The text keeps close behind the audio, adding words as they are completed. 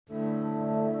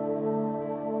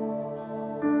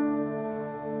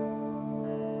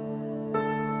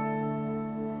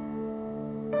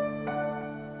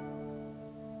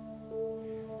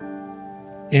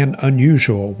An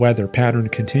unusual weather pattern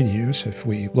continues. If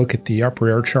we look at the upper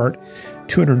air chart,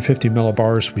 250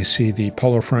 millibars, we see the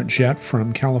polar front jet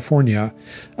from California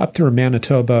up through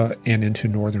Manitoba and into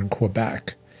northern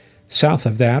Quebec. South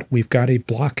of that, we've got a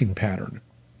blocking pattern.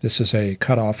 This is a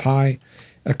cutoff high,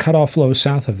 a cutoff low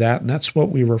south of that, and that's what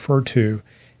we refer to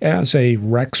as a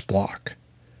Rex block.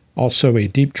 Also a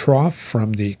deep trough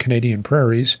from the Canadian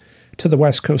prairies to the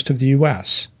west coast of the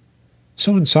U.S.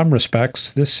 So in some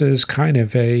respects, this is kind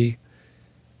of a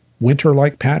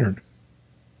winter-like pattern.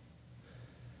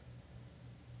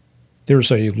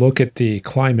 There's a look at the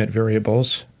climate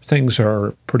variables. Things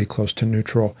are pretty close to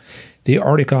neutral. The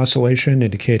Arctic Oscillation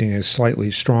indicating a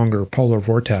slightly stronger polar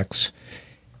vortex.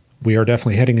 We are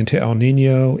definitely heading into El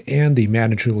Nino, and the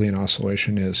Madden-Julian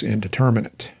Oscillation is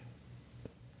indeterminate.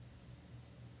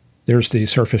 There's the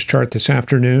surface chart this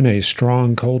afternoon, a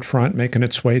strong cold front making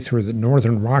its way through the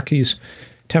northern Rockies.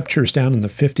 Temperatures down in the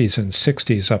 50s and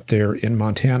 60s up there in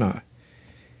Montana.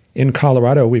 In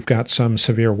Colorado, we've got some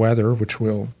severe weather, which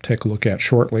we'll take a look at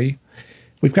shortly.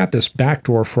 We've got this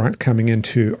backdoor front coming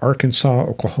into Arkansas,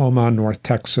 Oklahoma, North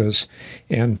Texas,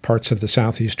 and parts of the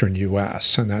southeastern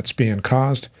U.S., and that's being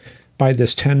caused by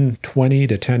this 1020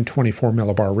 to 1024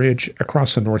 millibar ridge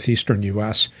across the northeastern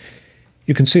U.S.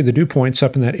 You can see the dew points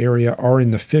up in that area are in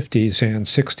the 50s and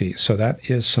 60s, so that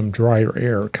is some drier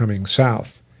air coming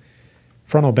south.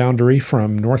 Frontal boundary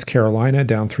from North Carolina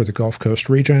down through the Gulf Coast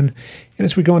region, and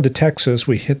as we go into Texas,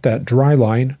 we hit that dry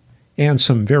line and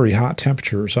some very hot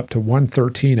temperatures up to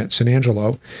 113 at San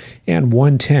Angelo and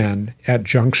 110 at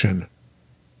Junction.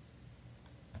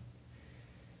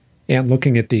 And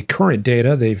looking at the current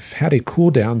data, they've had a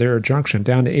cool down there at Junction,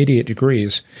 down to 88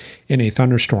 degrees in a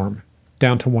thunderstorm.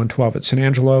 Down to 112 at San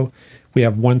Angelo. We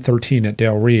have 113 at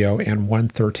Del Rio and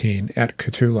 113 at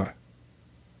Cotulla.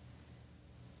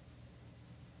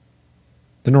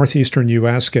 The northeastern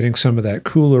U.S. getting some of that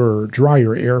cooler,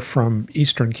 drier air from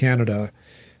eastern Canada.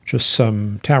 Just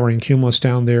some towering cumulus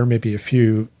down there, maybe a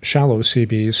few shallow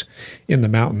CBs in the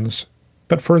mountains.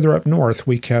 But further up north,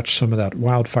 we catch some of that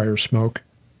wildfire smoke.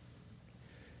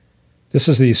 This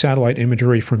is the satellite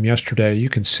imagery from yesterday. You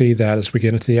can see that as we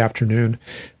get into the afternoon.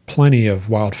 Plenty of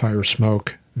wildfire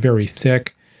smoke, very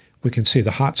thick. We can see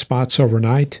the hot spots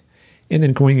overnight. And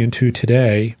then going into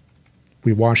today,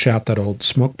 we wash out that old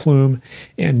smoke plume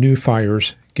and new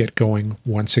fires get going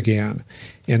once again.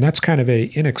 And that's kind of a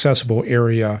inaccessible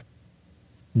area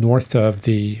north of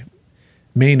the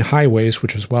main highways,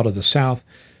 which is well to the south.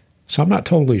 So I'm not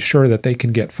totally sure that they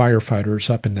can get firefighters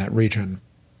up in that region.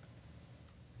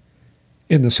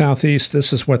 In the southeast,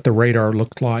 this is what the radar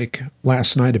looked like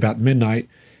last night about midnight.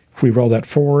 If we roll that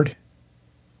forward,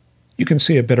 you can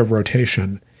see a bit of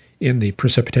rotation in the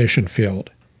precipitation field.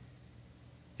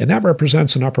 And that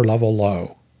represents an upper level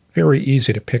low. Very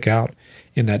easy to pick out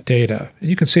in that data. And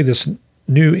you can see this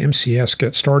new MCS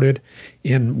get started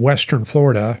in western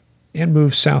Florida and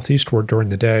move southeastward during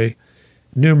the day.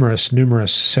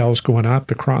 Numerous cells going up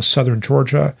across southern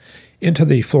Georgia into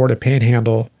the Florida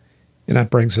Panhandle, and that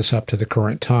brings us up to the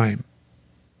current time.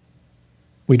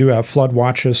 We do have flood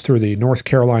watches through the North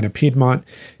Carolina Piedmont,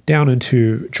 down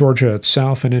into Georgia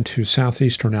itself and into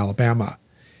southeastern Alabama.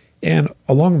 And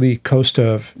along the coast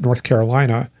of North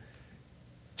Carolina,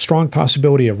 strong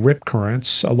possibility of rip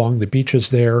currents along the beaches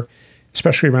there,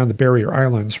 especially around the barrier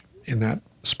islands in that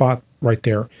spot right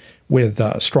there, with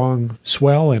strong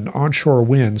swell and onshore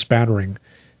winds battering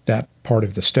that part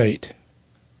of the state.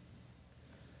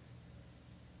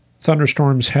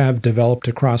 Thunderstorms have developed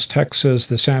across Texas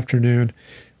this afternoon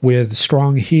with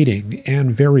strong heating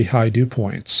and very high dew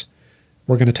points.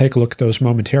 We're going to take a look at those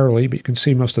momentarily, but you can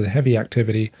see most of the heavy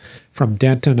activity from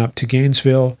Denton up to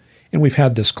Gainesville, and we've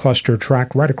had this cluster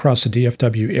track right across the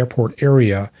DFW airport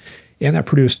area, and that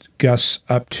produced gusts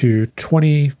up to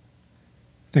 25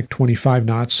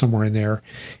 knots, somewhere in there,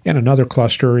 and another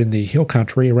cluster in the hill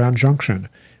country around Junction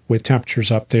with temperatures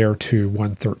up there to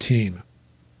 113.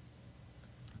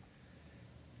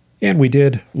 And we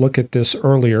did look at this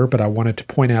earlier, but I wanted to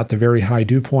point out the very high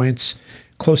dew points,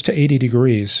 close to 80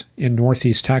 degrees in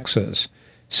northeast Texas,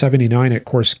 79 at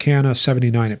Corsicana,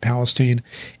 79 at Palestine,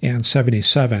 and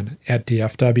 77 at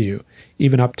DFW,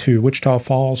 even up to Wichita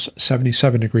Falls,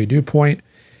 77-degree dew point.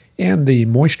 And the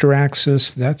moisture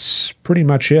axis, that's pretty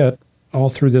much it, all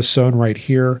through this zone right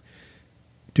here,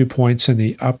 dew points in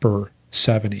the upper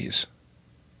 70s.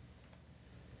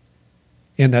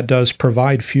 And that does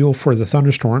provide fuel for the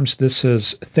thunderstorms. This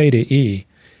is theta E,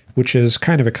 which is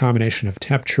kind of a combination of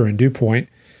temperature and dew point.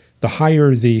 The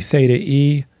higher the theta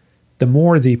E, the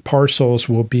more the parcels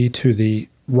will be to the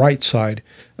right side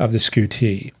of the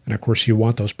skew-t. And of course, you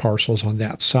want those parcels on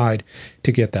that side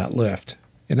to get that lift.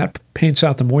 And that paints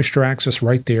out the moisture axis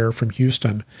right there from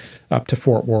Houston up to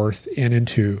Fort Worth and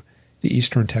into the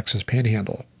eastern Texas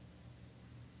Panhandle.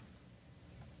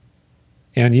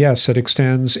 And yes, it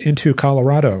extends into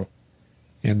Colorado.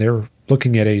 And they're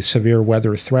looking at a severe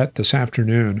weather threat this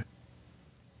afternoon.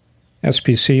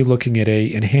 SPC looking at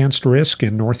a enhanced risk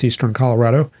in northeastern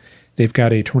Colorado. They've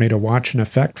got a tornado watch in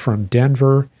effect from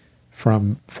Denver,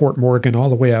 from Fort Morgan, all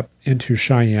the way up into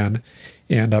Cheyenne,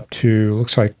 and up to,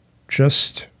 looks like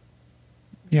just,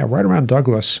 right around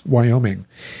Douglas, Wyoming.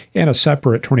 And a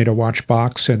separate tornado watch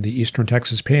box in the eastern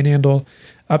Texas Panhandle,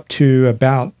 up to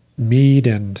about Meade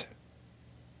and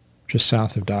just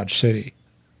south of Dodge City.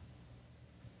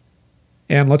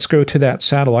 And let's go to that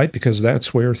satellite because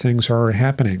that's where things are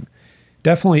happening.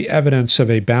 Definitely evidence of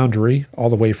a boundary all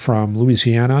the way from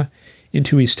Louisiana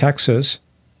into East Texas.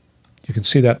 You can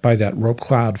see that by that rope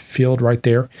cloud field right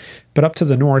there. But up to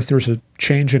the north, there's a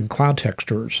change in cloud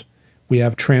textures. We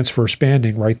have transverse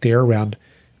banding right there around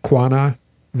Quanah,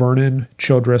 Vernon,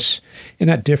 Childress, and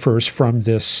that differs from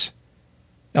this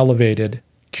elevated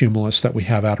cumulus that we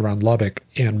have out around Lubbock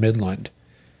and Midland.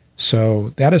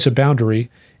 So that is a boundary,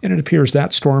 and it appears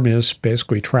that storm is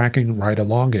basically tracking right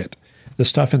along it. The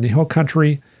stuff in the hill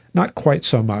country, not quite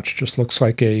so much, just looks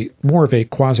like more of a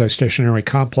quasi-stationary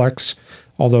complex,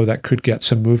 although that could get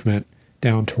some movement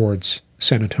down towards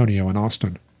San Antonio and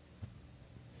Austin.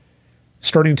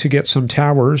 Starting to get some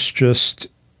towers just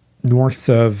north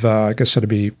of, I guess it'd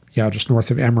be, just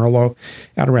north of Amarillo,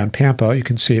 out around Pampa. You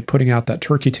can see it putting out that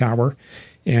Turkey Tower,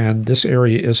 and this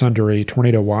area is under a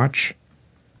tornado watch,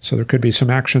 so there could be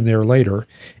some action there later.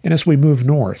 And as we move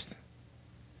north,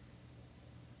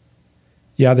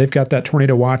 they've got that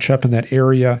tornado watch up in that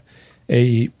area,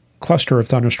 a cluster of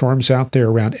thunderstorms out there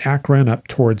around Akron up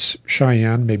towards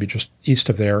Cheyenne, maybe just east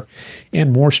of there,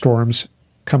 and more storms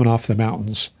coming off the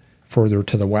mountains further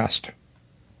to the west.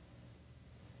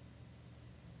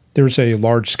 There's a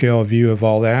large-scale view of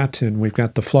all that, and we've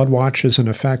got the flood watches in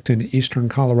effect in eastern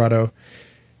Colorado.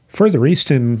 Further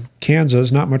east in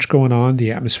Kansas, not much going on.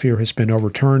 The atmosphere has been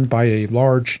overturned by a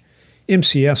large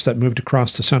MCS that moved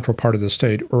across the central part of the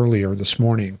state earlier this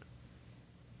morning.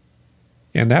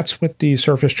 And that's what the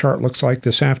surface chart looks like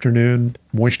this afternoon.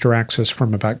 Moisture axis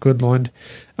from about Goodland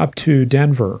up to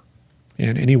Denver.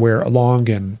 And anywhere along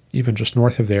and even just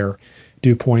north of there,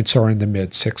 dew points are in the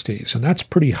mid-60s. And that's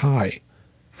pretty high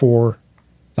for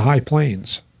the high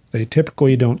plains. They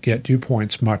typically don't get dew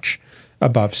points much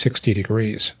above 60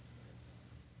 degrees.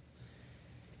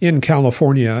 In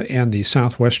California and the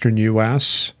southwestern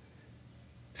U.S.,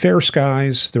 fair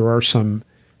skies. There are some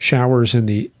showers in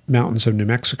the mountains of New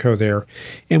Mexico there,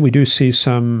 and we do see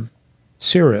some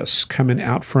cirrus coming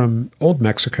out from Old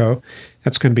Mexico.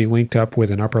 That's going to be linked up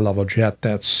with an upper-level jet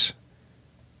that's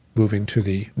moving to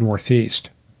the northeast.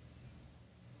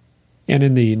 And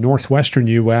in the northwestern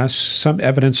U.S., some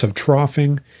evidence of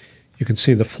troughing. You can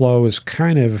see the flow is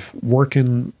kind of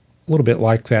working a little bit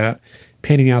like that,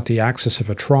 painting out the axis of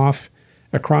a trough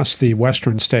across the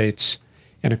western states.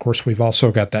 And of course, we've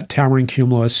also got that towering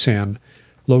cumulus and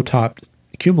low-topped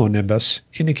cumulonimbus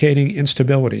indicating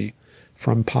instability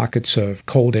from pockets of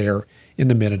cold air in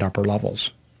the mid and upper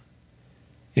levels.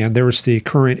 And there's the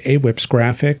current AWIPS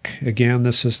graphic. Again,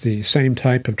 this is the same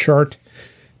type of chart,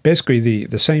 basically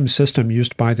the same system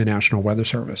used by the National Weather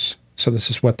Service. So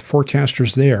this is what the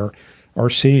forecasters there are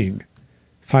seeing.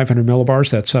 500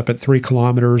 millibars, that's up at 3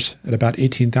 kilometers at about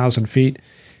 18,000 feet.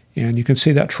 And you can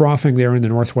see that troughing there in the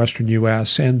northwestern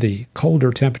U.S. and the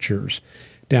colder temperatures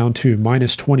down to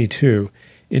minus 22,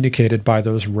 indicated by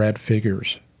those red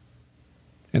figures.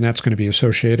 And that's going to be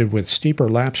associated with steeper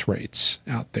lapse rates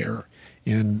out there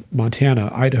in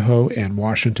Montana, Idaho, and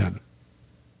Washington.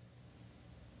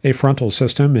 A frontal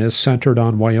system is centered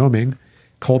on Wyoming,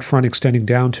 cold front extending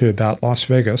down to about Las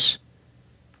Vegas.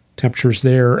 Temperatures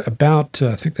there about,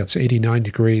 I think that's 89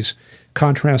 degrees,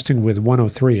 contrasting with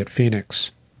 103 at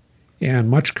Phoenix, and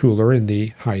much cooler in the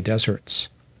high deserts.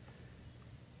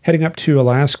 Heading up to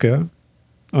Alaska,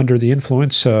 under the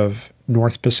influence of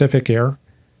North Pacific air, a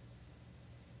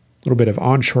little bit of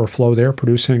onshore flow there,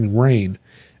 producing rain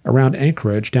around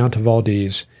Anchorage down to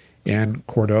Valdez and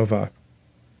Cordova.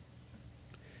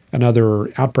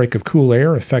 Another outbreak of cool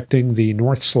air affecting the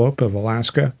north slope of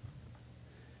Alaska.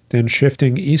 Then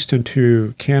shifting east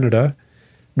into Canada,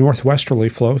 northwesterly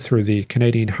flow through the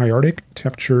Canadian high Arctic,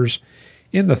 temperatures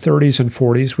in the 30s and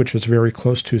 40s, which is very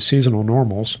close to seasonal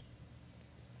normals.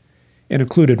 An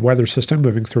included weather system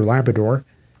moving through Labrador,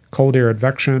 cold air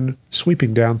advection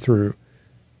sweeping down through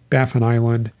Baffin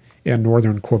Island and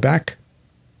northern Quebec.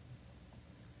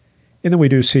 And then we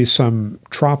do see some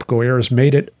tropical airs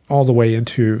made it all the way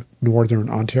into northern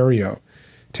Ontario.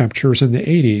 Temperatures in the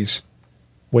 80s,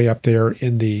 way up there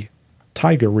in the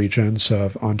taiga regions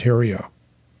of Ontario.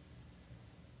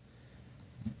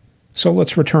 So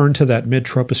let's return to that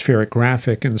mid-tropospheric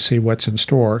graphic and see what's in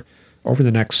store over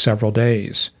the next several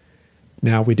days.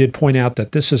 Now, we did point out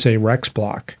that this is a Rex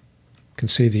block. You can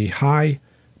see the high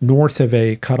north of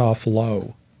a cutoff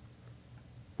low,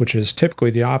 which is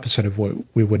typically the opposite of what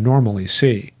we would normally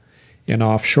see. In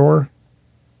offshore,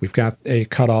 we've got a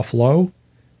cutoff low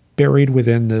buried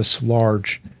within this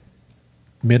large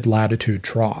mid-latitude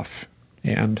trough.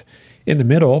 And in the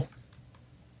middle,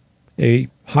 a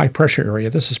high pressure area.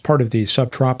 This is part of the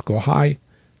subtropical high,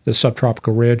 the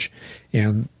subtropical ridge,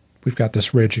 and we've got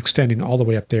this ridge extending all the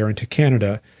way up there into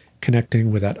Canada,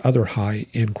 connecting with that other high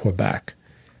in Quebec.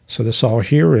 So this all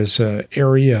here is an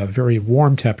area of very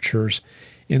warm temperatures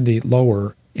in the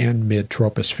lower and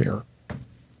mid-troposphere.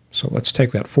 So let's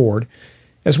take that forward.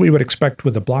 As we would expect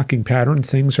with the blocking pattern,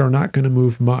 things are not going to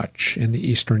move much in the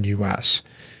eastern U.S.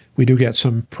 We do get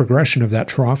some progression of that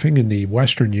troughing in the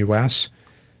western U.S.,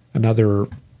 another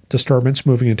disturbance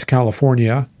moving into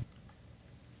California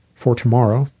for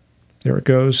tomorrow. There it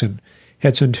goes and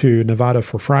heads into Nevada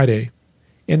for Friday,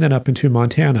 and then up into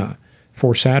Montana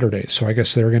for Saturday. So I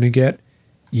guess they're going to get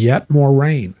yet more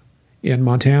rain in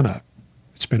Montana.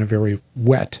 It's been a very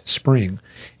wet spring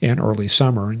and early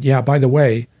summer. And yeah, by the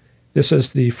way, this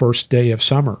is the first day of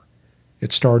summer.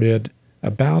 It started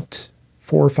about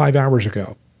 4 or 5 hours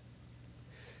ago.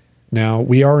 Now,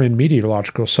 we are in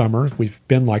meteorological summer. We've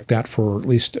been like that for at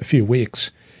least a few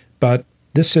weeks, but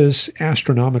this is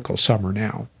astronomical summer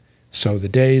now. So the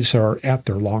days are at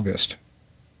their longest.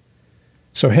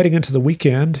 So heading into the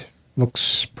weekend,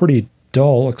 looks pretty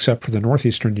dull except for the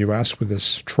northeastern U.S. with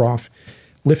this trough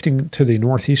lifting to the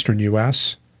northeastern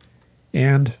U.S.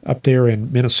 And up there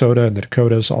in Minnesota and the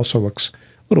Dakotas also looks a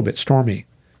little bit stormy.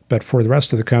 But for the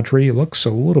rest of the country, it looks a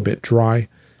little bit dry.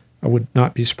 I would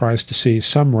not be surprised to see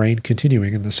some rain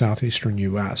continuing in the southeastern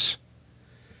U.S.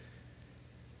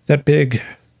 That big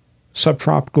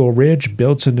subtropical ridge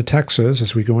builds into Texas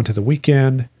as we go into the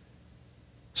weekend.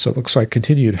 So it looks like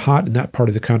continued hot in that part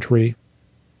of the country.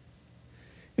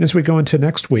 And as we go into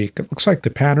next week, it looks like the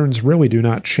patterns really do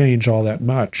not change all that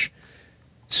much.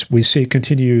 We see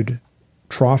continued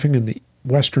troughing in the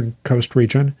western coast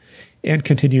region and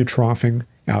continued troughing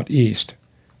out east,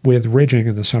 with ridging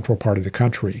in the central part of the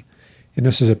country. And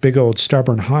this is a big old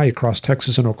stubborn high across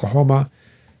Texas and Oklahoma,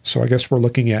 so I guess we're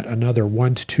looking at another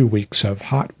 1 to 2 weeks of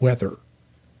hot weather.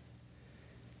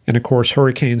 And of course,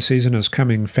 hurricane season is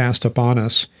coming fast upon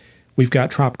us. We've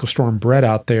got Tropical Storm Bret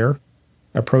out there,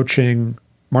 approaching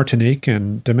Martinique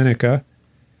and Dominica.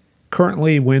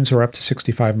 Currently, winds are up to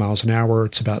 65 miles an hour.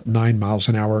 It's about 9 miles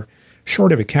an hour,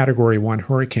 short of a Category 1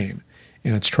 hurricane,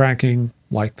 and it's tracking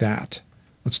like that.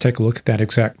 Let's take a look at that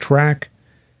exact track.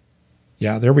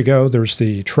 Yeah, there we go. There's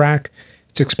the track.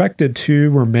 It's expected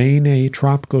to remain a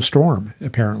tropical storm,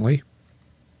 apparently.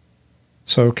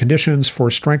 So conditions for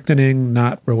strengthening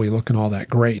not really looking all that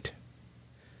great.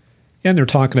 And they're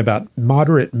talking about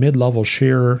moderate mid-level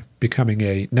shear becoming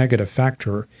a negative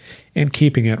factor and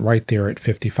keeping it right there at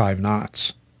 55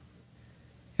 knots.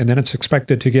 And then it's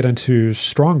expected to get into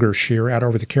stronger shear out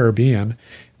over the Caribbean,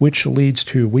 which leads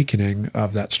to weakening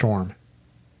of that storm.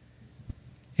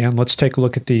 And let's take a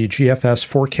look at the GFS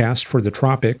forecast for the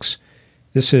tropics.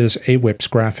 This is AWIPS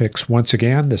graphics once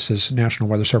again. This is National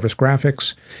Weather Service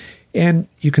graphics. And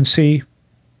you can see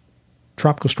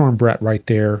Tropical Storm Bret right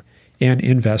there and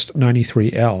Invest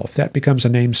 93L. If that becomes a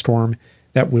named storm,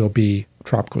 that will be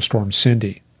Tropical Storm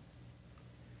Cindy.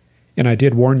 And I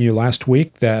did warn you last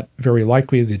week that very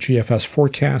likely the GFS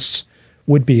forecasts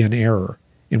would be in error.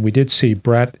 And we did see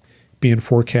Bret being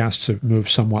forecast to move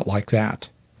somewhat like that.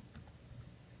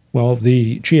 Well,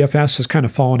 the GFS has kind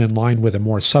of fallen in line with a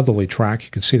more southerly track. You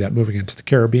can see that moving into the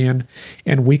Caribbean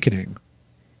and weakening.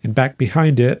 And back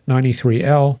behind it,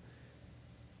 93L,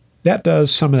 that does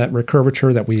some of that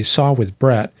recurvature that we saw with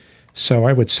Bret. So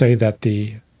I would say that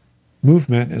the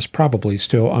movement is probably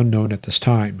still unknown at this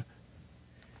time.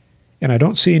 And I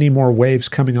don't see any more waves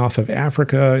coming off of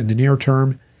Africa in the near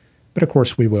term, but of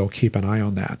course we will keep an eye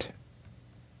on that.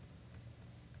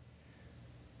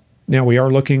 Now we are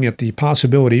looking at the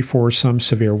possibility for some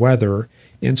severe weather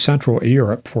in Central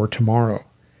Europe for tomorrow.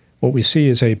 What we see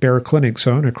is a baroclinic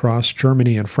zone across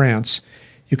Germany and France.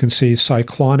 You can see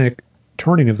cyclonic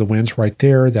turning of the winds right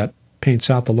there that paints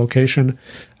out the location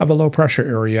of a low pressure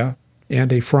area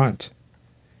and a front.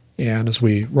 And as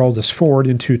we roll this forward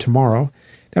into tomorrow,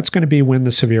 that's going to be when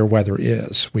the severe weather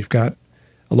is. We've got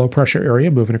a low pressure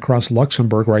area moving across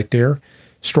Luxembourg right there,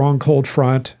 strong cold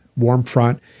front, warm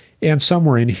front, And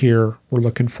somewhere in here, we're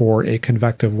looking for a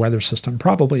convective weather system,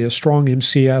 probably a strong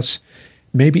MCS,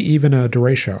 maybe even a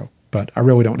derecho, but I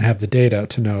really don't have the data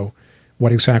to know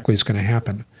what exactly is going to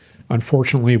happen.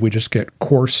 Unfortunately, we just get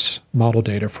coarse model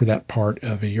data for that part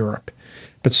of Europe.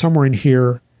 But somewhere in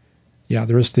here, yeah,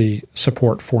 there is the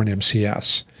support for an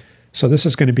MCS. So this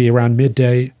is going to be around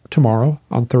midday tomorrow.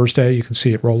 On Thursday, you can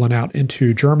see it rolling out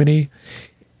into Germany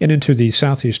and into the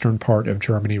southeastern part of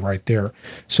Germany right there.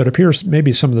 So it appears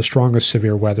maybe some of the strongest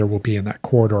severe weather will be in that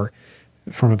corridor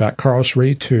from about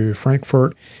Karlsruhe to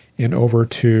Frankfurt and over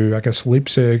to, I guess,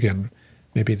 Leipzig and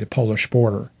maybe the Polish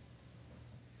border.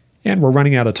 And we're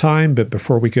running out of time, but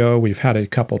before we go, we've had a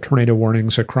couple tornado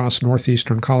warnings across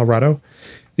northeastern Colorado.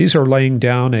 These are laying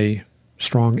down a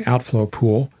strong outflow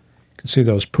pool. You can see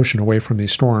those pushing away from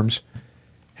these storms.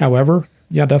 However,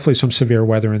 yeah, definitely some severe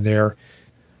weather in there.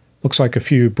 Looks like a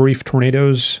few brief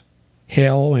tornadoes,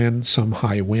 hail, and some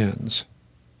high winds.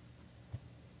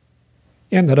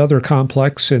 And that other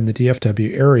complex in the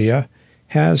DFW area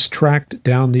has tracked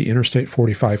down the Interstate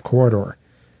 45 corridor.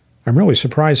 I'm really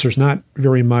surprised there's not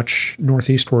very much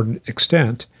northeastward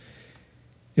extent.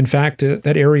 In fact,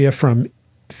 that area from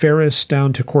Ferris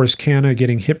down to Corsicana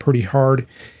getting hit pretty hard,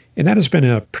 and that has been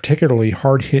a particularly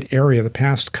hard-hit area the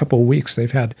past couple of weeks.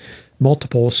 They've had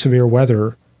multiple severe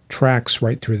weather tracks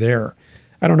right through there.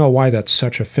 I don't know why that's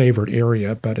such a favored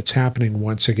area, but it's happening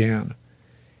once again.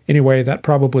 Anyway, that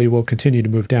probably will continue to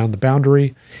move down the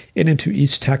boundary and into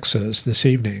East Texas this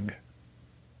evening.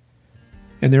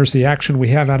 And there's the action we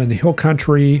have out in the hill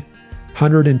country,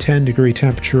 110-degree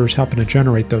temperatures helping to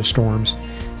generate those storms,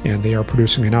 and they are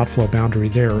producing an outflow boundary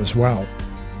there as well.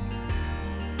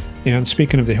 And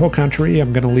speaking of the hill country,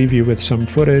 I'm going to leave you with some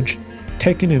footage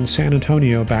taken in San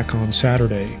Antonio back on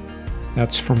Saturday.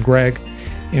 That's from Greg,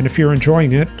 and if you're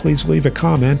enjoying it, please leave a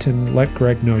comment and let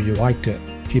Greg know you liked it.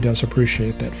 He does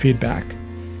appreciate that feedback.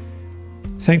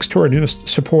 Thanks to our newest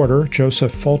supporter,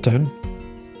 Joseph Fulton.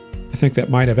 I think that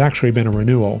might have actually been a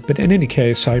renewal, but in any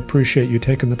case, I appreciate you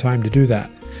taking the time to do that.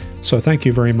 So thank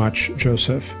you very much,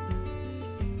 Joseph.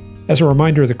 As a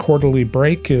reminder, the quarterly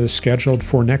break is scheduled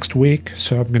for next week,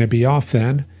 so I'm going to be off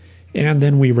then. And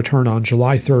then we return on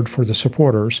July 3rd for the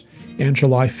supporters and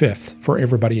July 5th for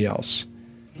everybody else.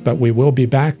 But we will be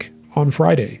back on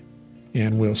Friday,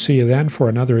 and we'll see you then for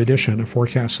another edition of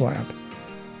Forecast Lab.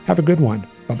 Have a good one.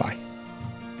 Bye-bye.